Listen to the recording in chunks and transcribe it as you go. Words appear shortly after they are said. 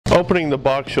Opening the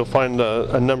box, you'll find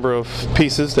a number of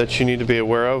pieces that you need to be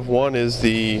aware of. One is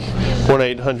the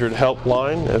 1-800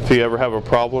 helpline. If you ever have a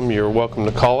problem, you're welcome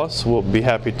to call us. We'll be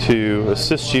happy to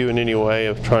assist you in any way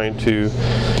of trying to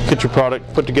get your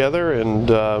product put together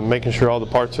and making sure all the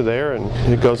parts are there and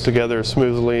it goes together as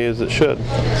smoothly as it should.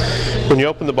 When you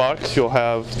open the box, you'll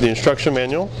have the instruction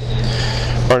manual.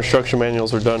 Our instruction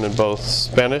manuals are done in both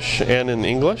Spanish and in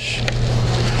English.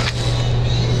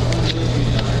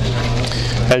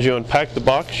 As you unpack the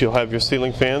box, you'll have your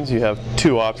ceiling fans. You have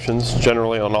two options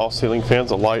generally on all ceiling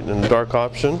fans, a light and a dark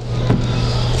option.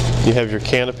 You have your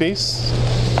canopies,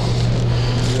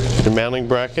 your mounting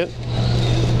bracket,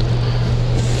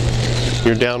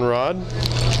 your down rod,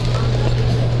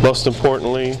 most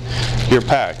importantly, your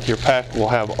pack. Your pack will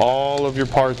have all of your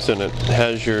parts in it. It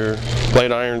has your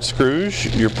blade iron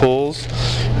screws, your pulls,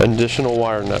 and additional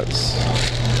wire nuts.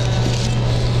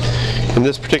 In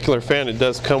this particular fan, it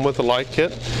does come with a light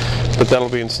kit, but that'll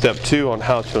be in step 2 on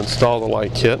how to install the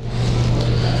light kit.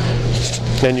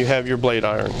 And you have your blade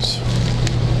irons.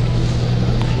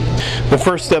 The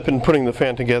first step in putting the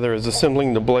fan together is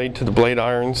assembling the blade to the blade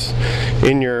irons.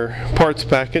 In your parts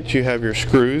packet, you have your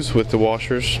screws with the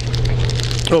washers.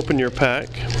 Open your pack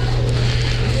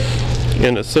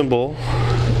and assemble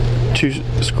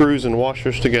 2 screws and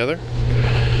washers together,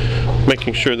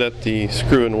 making sure that the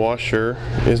screw and washer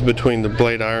is between the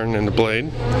blade iron and the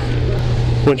blade.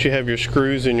 Once you have your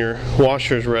screws and your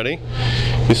washers ready,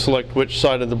 you select which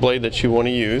side of the blade that you want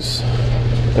to use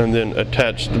and then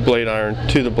attach the blade iron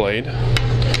to the blade,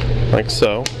 like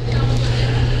so.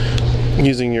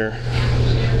 Using your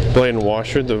blade and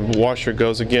washer, the washer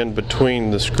goes again between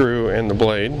the screw and the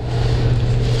blade.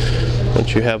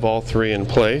 Once you have all 3 in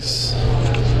place,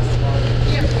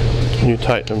 you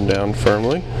tighten them down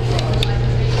firmly,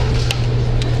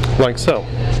 like so.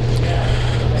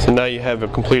 So now you have a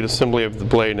complete assembly of the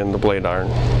blade and the blade iron.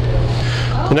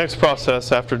 The next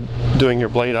process after doing your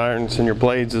blade irons and your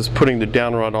blades is putting the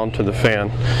down rod onto the fan.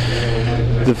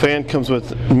 The fan comes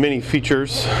with many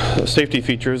features, safety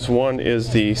features. One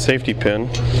is the safety pin.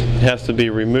 It has to be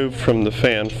removed from the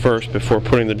fan first before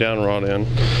putting the down rod in.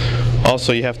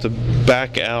 Also, you have to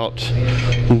back out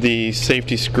the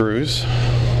safety screws.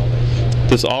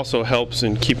 This also helps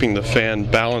in keeping the fan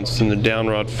balanced and the down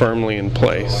rod firmly in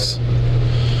place.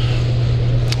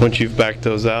 Once you've backed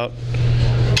those out,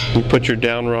 you put your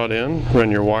down rod in,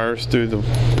 run your wires through the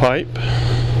pipe.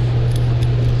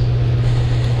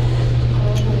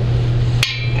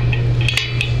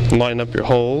 Line up your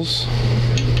holes.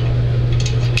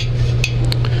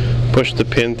 Push the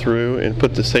pin through and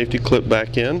put the safety clip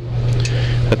back in.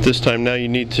 At this time now you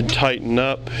need to tighten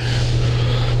up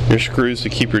your screws to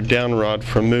keep your down rod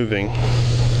from moving.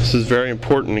 This is very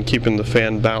important in keeping the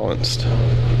fan balanced.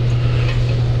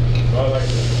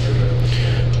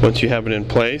 Once you have it in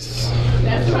place,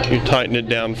 you tighten it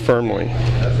down firmly.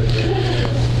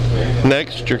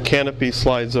 Next, your canopy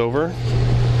slides over.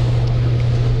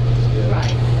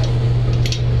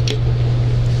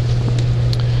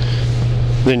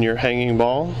 Then your hanging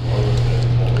ball.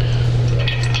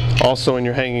 Also in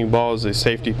your hanging ball is a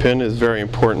safety pin. It is very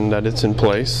important that it's in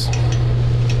place.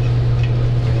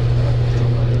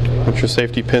 Once your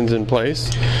safety pin's in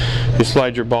place, you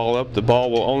slide your ball up. The ball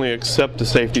will only accept the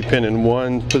safety pin in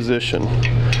one position.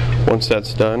 Once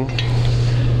that's done,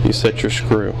 you set your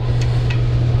screw.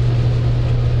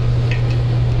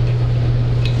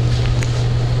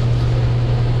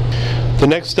 The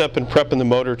next step in prepping the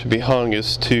motor to be hung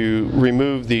is to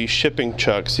remove the shipping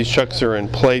chucks. These chucks are in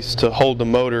place to hold the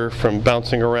motor from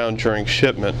bouncing around during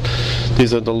shipment.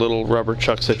 These are the little rubber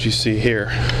chucks that you see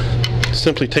here.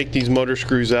 Simply take these motor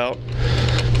screws out.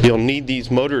 You'll need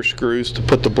these motor screws to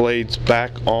put the blades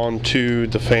back onto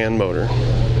the fan motor.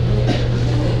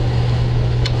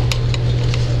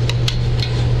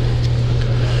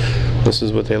 This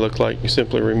is what they look like. You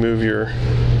simply remove your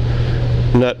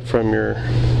nut from your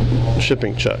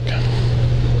shipping chuck.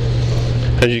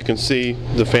 As you can see,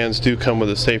 the fans do come with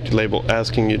a safety label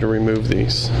asking you to remove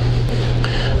these.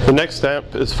 The next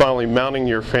step is finally mounting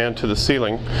your fan to the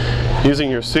ceiling. Using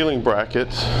your ceiling bracket,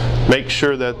 make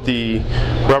sure that the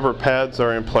rubber pads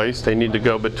are in place. They need to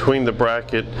go between the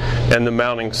bracket and the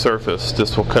mounting surface.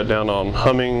 This will cut down on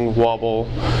humming, wobble,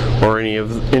 or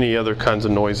any other kinds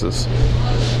of noises.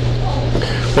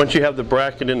 Once you have the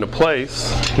bracket into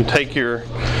place, you take your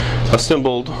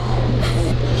assembled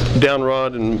down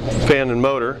rod and fan and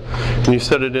motor and you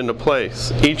set it into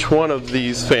place. Each one of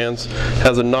these fans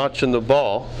has a notch in the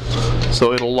ball,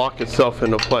 so it'll lock itself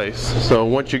into place. So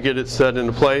once you get it set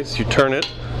into place, you turn it,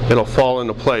 it'll fall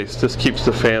into place. This keeps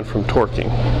the fan from torquing.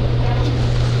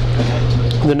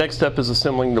 The next step is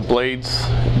assembling the blade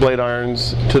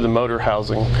irons to the motor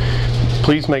housing.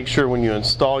 Please make sure when you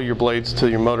install your blades to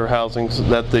your motor housings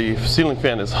that the ceiling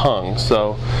fan is hung.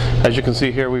 So as you can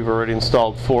see here, we've already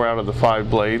installed 4 out of the 5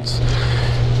 blades.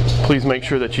 Please make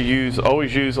sure that you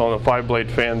always use on a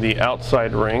 5-blade fan the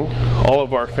outside ring. All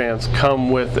of our fans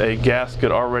come with a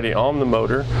gasket already on the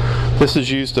motor. This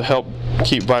is used to help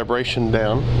keep vibration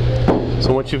down.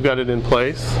 So once you've got it in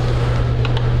place,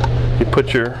 you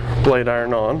put your blade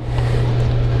iron on.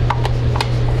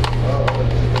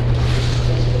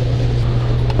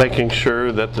 Making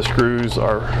sure that the screws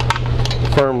are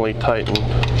firmly tightened.